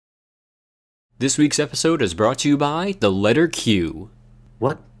This week's episode is brought to you by the letter Q.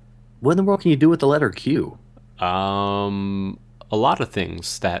 What in the world can you do with the letter Q? A lot of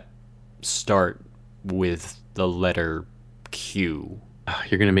things that start with the letter Q.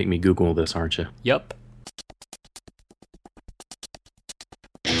 You're going to make me Google this, aren't you? Yep.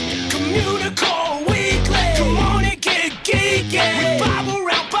 Communicore Weekly. Come on and get geeky. We bob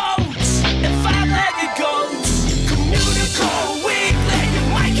around boats and five-legged goats. Communicore Weekly. You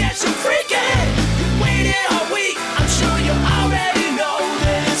might catch some freaky. You waited all week. I'm sure you already know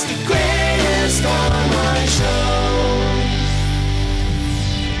that it's the greatest online show.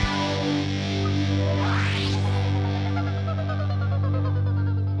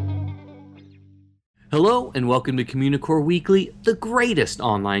 Hello, and welcome to Communicore Weekly, the greatest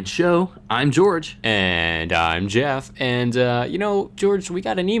online show. I'm George. And I'm Jeff. And, George, we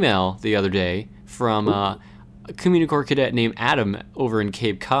got an email the other day from a Communicore cadet named Adam over in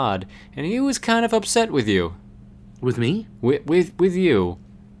Cape Cod, and he was kind of upset with you. With me? With you.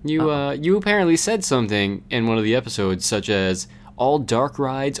 You apparently said something in one of the episodes, such as, all dark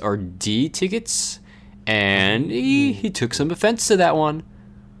rides are D tickets, and he took some offense to that one.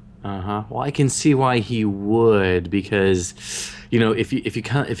 Well, I can see why he would, because,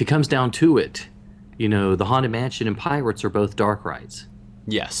 if it comes down to it, the Haunted Mansion and Pirates are both dark rides.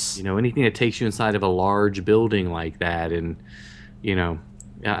 Yes. Anything that takes you inside of a large building like that, and,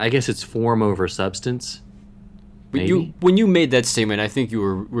 I guess it's form over substance. Maybe? When you made that statement, I think you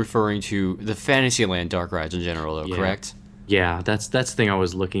were referring to the Fantasyland dark rides in general, though, correct? Yeah, that's the thing I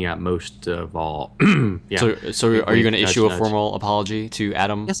was looking at most of all. Yeah. So are you going to issue a formal apology to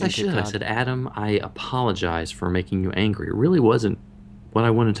Adam? Yes, I should. I said, Adam, I apologize for making you angry. It really wasn't what I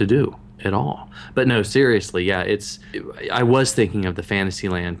wanted to do at all. But no, seriously, yeah, I was thinking of the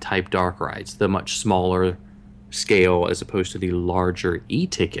Fantasyland type dark rides, the much smaller scale as opposed to the larger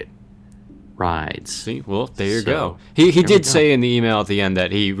e-ticket rides. See, well, there you go. He did say in the email at the end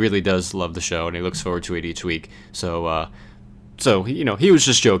that he really does love the show and he looks forward to it each week. So, he was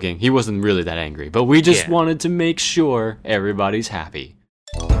just joking. He wasn't really that angry. But we just wanted to make sure everybody's happy.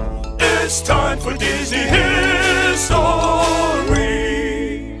 It's time for Disney History.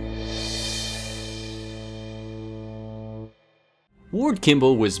 Ward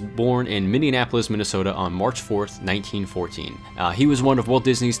Kimball was born in Minneapolis, Minnesota on March 4th, 1914. He was one of Walt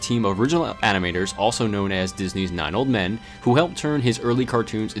Disney's team of original animators, also known as Disney's Nine Old Men, who helped turn his early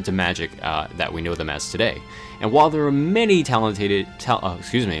cartoons into magic that we know them as today. And while there are many talented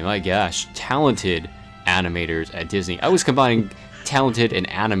animators at Disney, I was combining talented and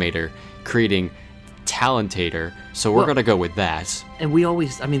animator, creating Talentator, so we're going to go with that. And we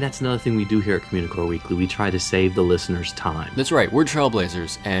always, that's another thing we do here at Communicore Weekly. We try to save the listeners time. That's right. We're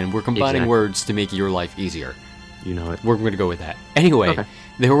trailblazers, and we're combining words to make your life easier. You know it. We're going to go with that. Anyway,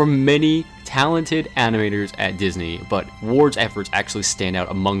 There were many talented animators at Disney, but Ward's efforts actually stand out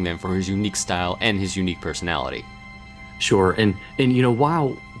among them for his unique style and his unique personality. Sure, and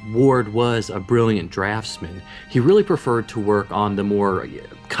while Ward was a brilliant draftsman, he really preferred to work on the more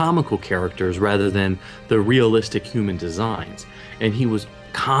comical characters rather than the realistic human designs. And he was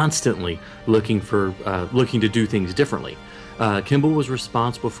constantly looking to do things differently. Kimball was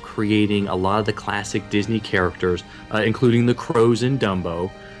responsible for creating a lot of the classic Disney characters, including the Crows in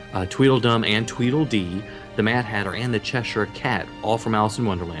Dumbo, Tweedledum and Tweedledee, the Mad Hatter and the Cheshire Cat, all from Alice in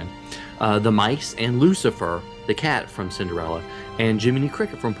Wonderland, the Mice and Lucifer, the cat from Cinderella, and Jiminy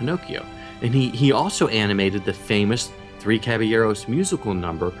Cricket from Pinocchio. And he also animated the famous Three Caballeros musical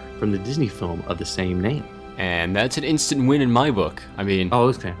number from the Disney film of the same name. And that's an instant win in my book. Oh,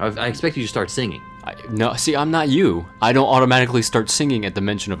 okay. I expect you to start singing. No, see, I'm not you. I don't automatically start singing at the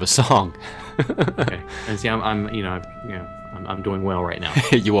mention of a song. Okay. And see, I'm doing well right now.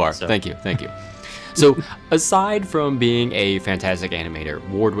 You are. So. Thank you. So, aside from being a fantastic animator,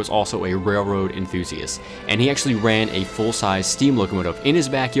 Ward was also a railroad enthusiast, and he actually ran a full-size steam locomotive in his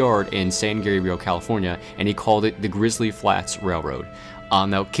backyard in San Gabriel, California, and he called it the Grizzly Flats Railroad.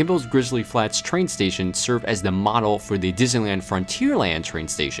 Now, Kimball's Grizzly Flats train station served as the model for the Disneyland Frontierland train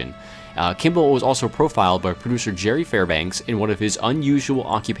station. Kimball was also profiled by producer Jerry Fairbanks in one of his Unusual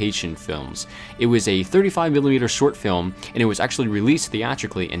Occupation films. It was a 35mm short film, and it was actually released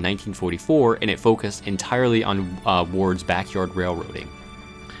theatrically in 1944, and it focused entirely on Ward's backyard railroading.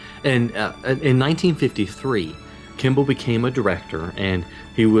 And in 1953, Kimball became a director, and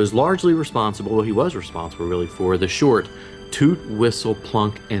he was responsible really for the short Toot, Whistle,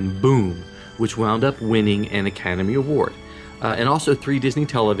 Plunk, and Boom, which wound up winning an Academy Award. And also 3 Disney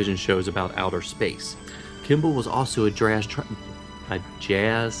television shows about outer space. Kimball was also a jazz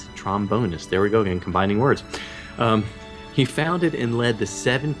trombonist. There we go again, combining words. He founded and led the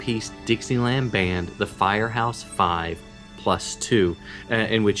 7-piece Dixieland band, the Firehouse 5 plus 2,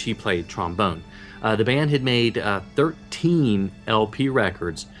 in which he played trombone. The band had made 13 LP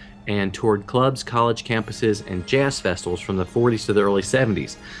records and toured clubs, college campuses, and jazz festivals from the 40s to the early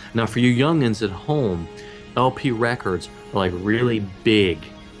 70s. Now, for you youngins at home, LP records are like really big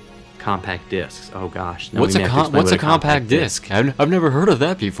compact discs. Oh gosh. What's a compact disc? I've never heard of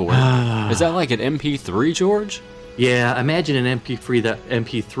that before. Is that like an MP3, George? Yeah, imagine an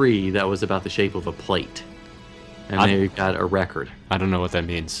MP3 that was about the shape of a plate. And there you've got a record. I don't know what that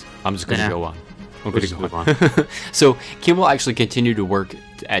means. I'm just going to go on. I'm going to move on. So Kimball actually continued to work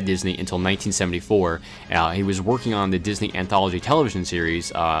at Disney until 1974. He was working on the Disney anthology television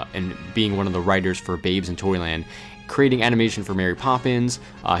series and being one of the writers for Babes in Toyland, creating animation for Mary Poppins.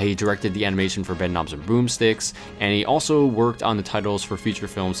 He directed the animation for Bedknobs and Broomsticks, and he also worked on the titles for feature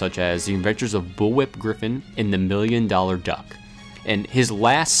films such as The Adventures of Bullwhip Griffin and The $1 Million Duck. And his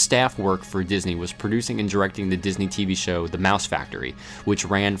last staff work for Disney was producing and directing the Disney TV show The Mouse Factory, which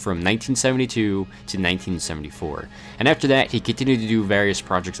ran from 1972 to 1974. And after that, he continued to do various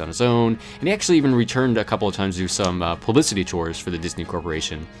projects on his own, and he actually even returned a couple of times to do some publicity tours for the Disney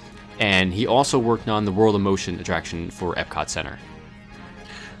Corporation. And he also worked on the World of Motion attraction for Epcot Center.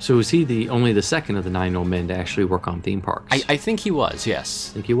 So was he only the second of the 9 old men to actually work on theme parks? I think he was, yes.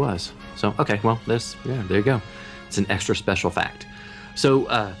 I think he was. So, okay, well, there you go. It's an extra special fact.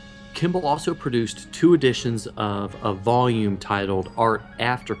 So, Kimball also produced 2 editions of a volume titled Art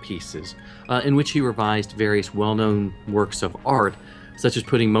Afterpieces, in which he revised various well-known works of art, such as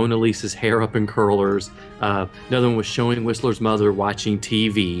putting Mona Lisa's hair up in curlers. Another one was showing Whistler's mother watching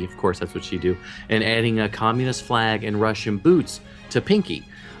TV. Of course, that's what she'd do. And adding a communist flag and Russian boots to Pinky.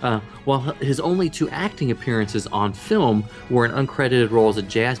 While his only 2 acting appearances on film were an uncredited role as a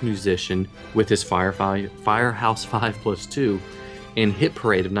jazz musician with his Firehouse 5 plus 2 in Hit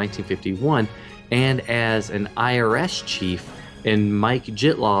Parade of 1951, and as an IRS chief in Mike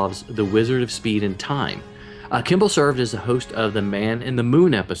Jitlov's The Wizard of Speed and Time. Kimball served as the host of the Man in the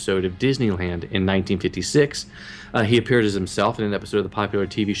Moon episode of Disneyland in 1956. He appeared as himself in an episode of the popular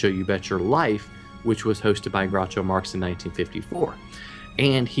TV show You Bet Your Life, which was hosted by Groucho Marx in 1954.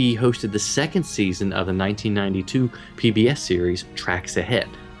 And he hosted the 2nd season of the 1992 PBS series Tracks Ahead.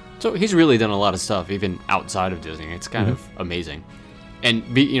 So he's really done a lot of stuff, even outside of Disney. It's kind of amazing. And,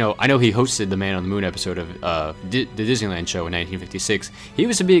 I know he hosted the Man on the Moon episode of the Disneyland show in 1956. He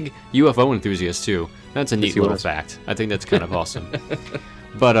was a big UFO enthusiast, too. That's a neat little fact. I think that's kind of awesome.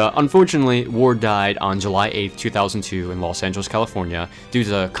 But unfortunately, Ward died on July 8th, 2002 in Los Angeles, California, due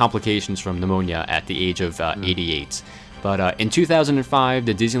to complications from pneumonia at the age of 88. But in 2005,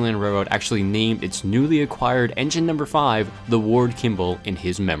 the Disneyland Railroad actually named its newly acquired engine number 5 the Ward Kimball in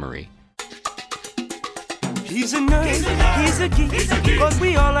his memory. He's a nerd, he's a geek, but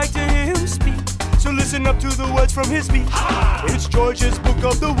we all like to hear him speak. So listen up to the words from his beat. It's George's Book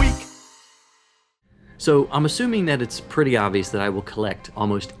of the Week. So I'm assuming that it's pretty obvious that I will collect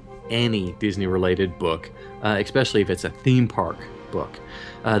almost any Disney-related book, especially if it's a theme park book.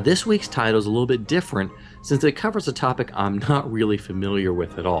 This week's title is a little bit different since it covers a topic I'm not really familiar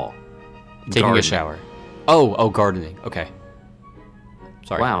with at all. Taking Gardening. a shower. Oh, gardening. Okay.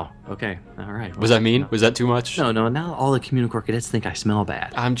 Sorry. Wow. Okay. All right. Was that mean? Was that too much? No. Now all the Communicore cadets think I smell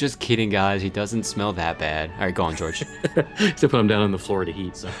bad. I'm just kidding, guys. He doesn't smell that bad. All right, go on, George. Except when I'm down on the floor to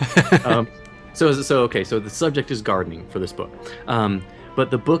heat. So, So the subject is gardening for this book. But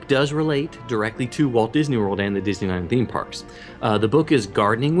the book does relate directly to Walt Disney World and the Disneyland theme parks. The book is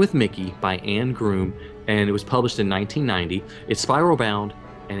Gardening with Mickey by Anne Groom, and it was published in 1990. It's spiral bound,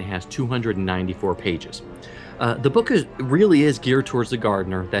 and it has 294 pages. The book really is geared towards the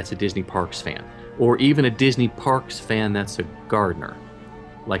gardener that's a Disney Parks fan, or even a Disney Parks fan that's a gardener.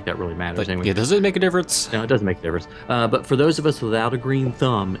 Like that really matters. Anyway. Yeah, does it make a difference? No, it doesn't make a difference. But for those of us without a green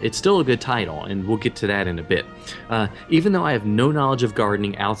thumb, it's still a good title, and we'll get to that in a bit. Even though I have no knowledge of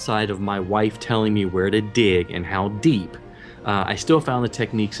gardening outside of my wife telling me where to dig and how deep, I still found the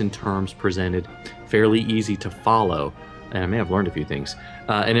techniques and terms presented fairly easy to follow, and I may have learned a few things.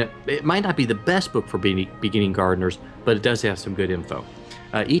 And it might not be the best book for beginning gardeners, but it does have some good info.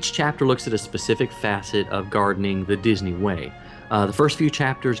 Each chapter looks at a specific facet of gardening the Disney way. The first few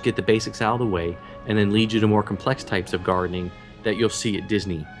chapters get the basics out of the way and then lead you to more complex types of gardening that you'll see at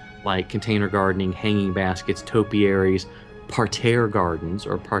Disney, like container gardening, hanging baskets, topiaries, parterre gardens,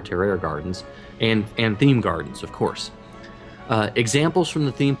 and theme gardens, of course. Examples from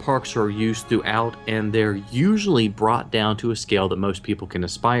the theme parks are used throughout, and they're usually brought down to a scale that most people can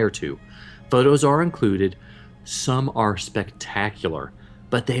aspire to. Photos are included. Some are spectacular.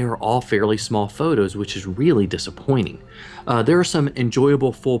 but they are all fairly small photos, which is really disappointing. There are some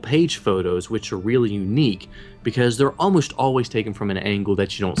enjoyable full-page photos, which are really unique because they're almost always taken from an angle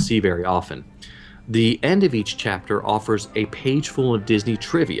that you don't see very often. The end of each chapter offers a page full of Disney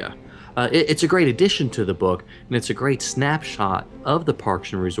trivia. It's a great addition to the book, and it's a great snapshot of the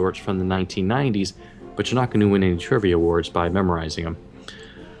parks and resorts from the 1990s, but you're not going to win any trivia awards by memorizing them.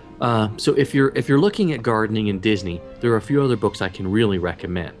 So if you're looking at gardening in Disney, there are a few other books I can really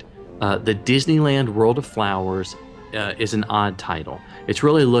recommend. The Disneyland World of Flowers is an odd title. It's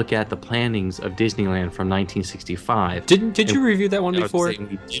really a look at the plantings of Disneyland from 1965. Did you review that one before?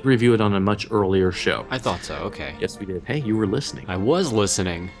 We did review it on a much earlier show. I thought so. Okay. Yes, we did. Hey, you were listening. I was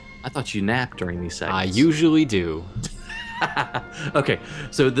listening. I thought you napped during these segments. I usually do. Okay,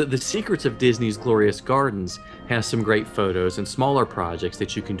 so the Secrets of Disney's Glorious Gardens has some great photos and smaller projects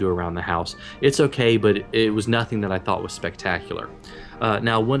that you can do around the house. It's okay, but it was nothing that I thought was spectacular.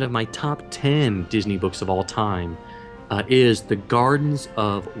 Now, one of my top 10 Disney books of all time is The Gardens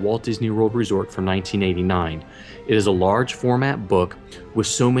of Walt Disney World Resort from 1989. It is a large format book with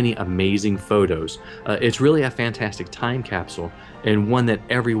so many amazing photos. It's really a fantastic time capsule and one that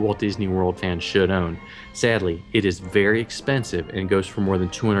every Walt Disney World fan should own. Sadly, it is very expensive and goes for more than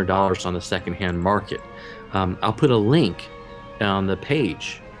 $200 on the secondhand market. I'll put a link on the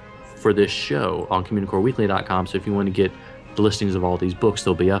page for this show on CommunicoreWeekly.com, so if you want to get the listings of all these books,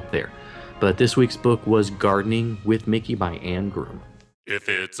 they'll be up there. But this week's book was Gardening with Mickey by Anne Groom. If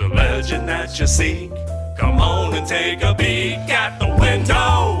it's a legend that you seek, come on and take a peek at the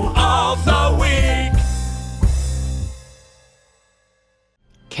window of the week.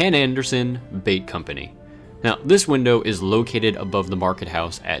 Ken Anderson Bait Company. Now, this window is located above the market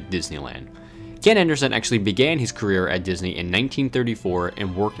house at Disneyland. Ken Anderson actually began his career at Disney in 1934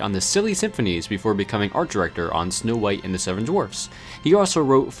 and worked on the Silly Symphonies before becoming art director on Snow White and the Seven Dwarfs. He also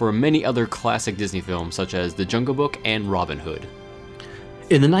wrote for many other classic Disney films such as The Jungle Book and Robin Hood.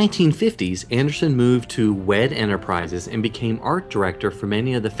 In the 1950s, Anderson moved to WED Enterprises and became art director for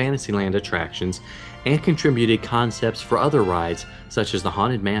many of the Fantasyland attractions and contributed concepts for other rides such as the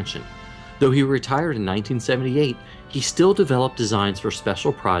Haunted Mansion. Though he retired in 1978, he still developed designs for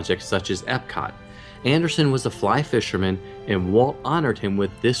special projects such as Epcot. Anderson was a fly fisherman, and Walt honored him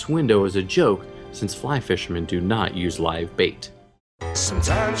with this window as a joke since fly fishermen do not use live bait.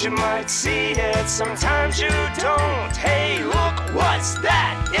 Sometimes you might see it, sometimes you don't. Hey, look, what's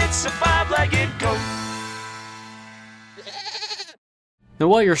that? It's a five-legged goat. Now,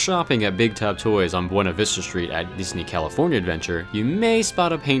 while you're shopping at Big Top Toys on Buena Vista Street at Disney California Adventure, you may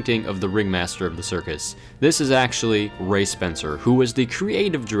spot a painting of the ringmaster of the circus. This is actually Ray Spencer, who was the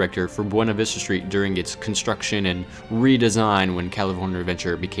creative director for Buena Vista Street during its construction and redesign when California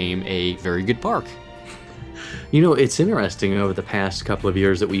Adventure became a very good park. You know, it's interesting over the past couple of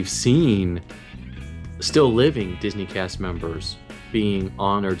years that we've seen still living Disney cast members being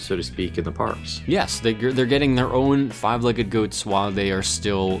honored, so to speak, in the parks. Yes, they're getting their own five-legged goats while they are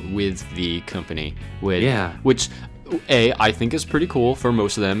still with the company. Which, I think is pretty cool for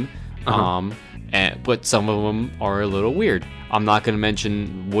most of them. But some of them are a little weird. I'm not going to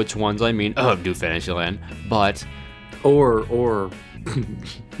mention which ones I mean. Do Fantasyland, but or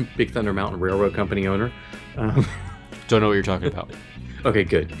Big Thunder Mountain Railroad Company owner. Don't know what you're talking about. Okay,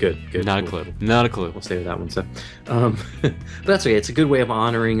 good. Not a clue. We'll save that one. So, but that's okay. It's a good way of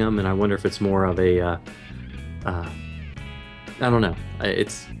honoring them, and I wonder if it's more of a, I don't know.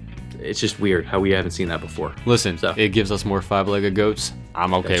 It's just weird how we haven't seen that before. Listen, it gives us more five-legged goats.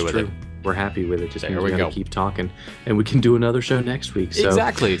 I'm okay with it. We're happy with it. Just there we go. Keep talking, and we can do another show next week. So.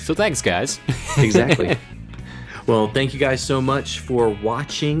 Exactly. So thanks, guys. Exactly. Well, thank you guys so much for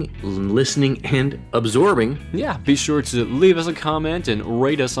watching, listening, and absorbing. Yeah, be sure to leave us a comment and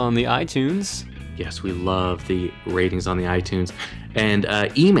rate us on the iTunes. Yes, we love the ratings on the iTunes. And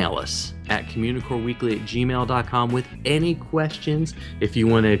email us at communicoreweekly@gmail.com with any questions. If you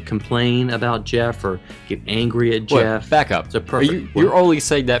want to complain about Jeff or get angry at Jeff. Back up. It's a perfect. You're only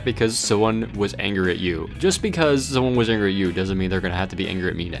saying that because someone was angry at you. Just because someone was angry at you doesn't mean they're going to have to be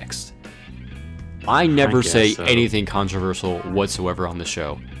angry at me next. I never say anything controversial whatsoever on the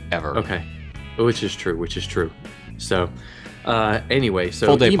show, ever. Okay, which is true. So, anyway, so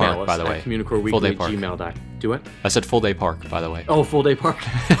full day email park, us by the way. at communicoreweekly@gmail.com. Do it? I said full day park, by the way. Oh, full day park.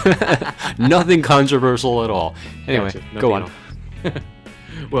 Nothing controversial at all. Anyway, Gotcha. go on.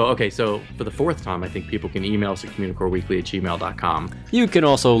 Well, okay, so for the fourth time, I think people can email us at communicoreweekly@gmail.com. You can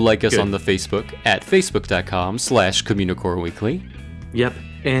also like us on the Facebook at facebook.com/communicoreweekly. Yep.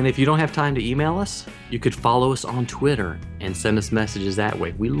 And if you don't have time to email us, you could follow us on Twitter and send us messages that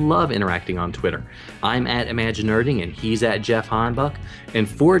way. We love interacting on Twitter. I'm at ImagineNerding and he's at Jeff Heinbuck. And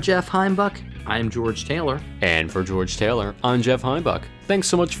for Jeff Heinbuck, I'm George Taylor. And for George Taylor, I'm Jeff Heinbuck. Thanks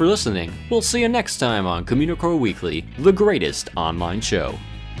so much for listening. We'll see you next time on Communicore Weekly, the greatest online show.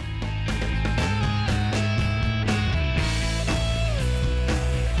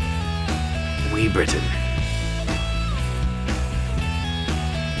 We Britain.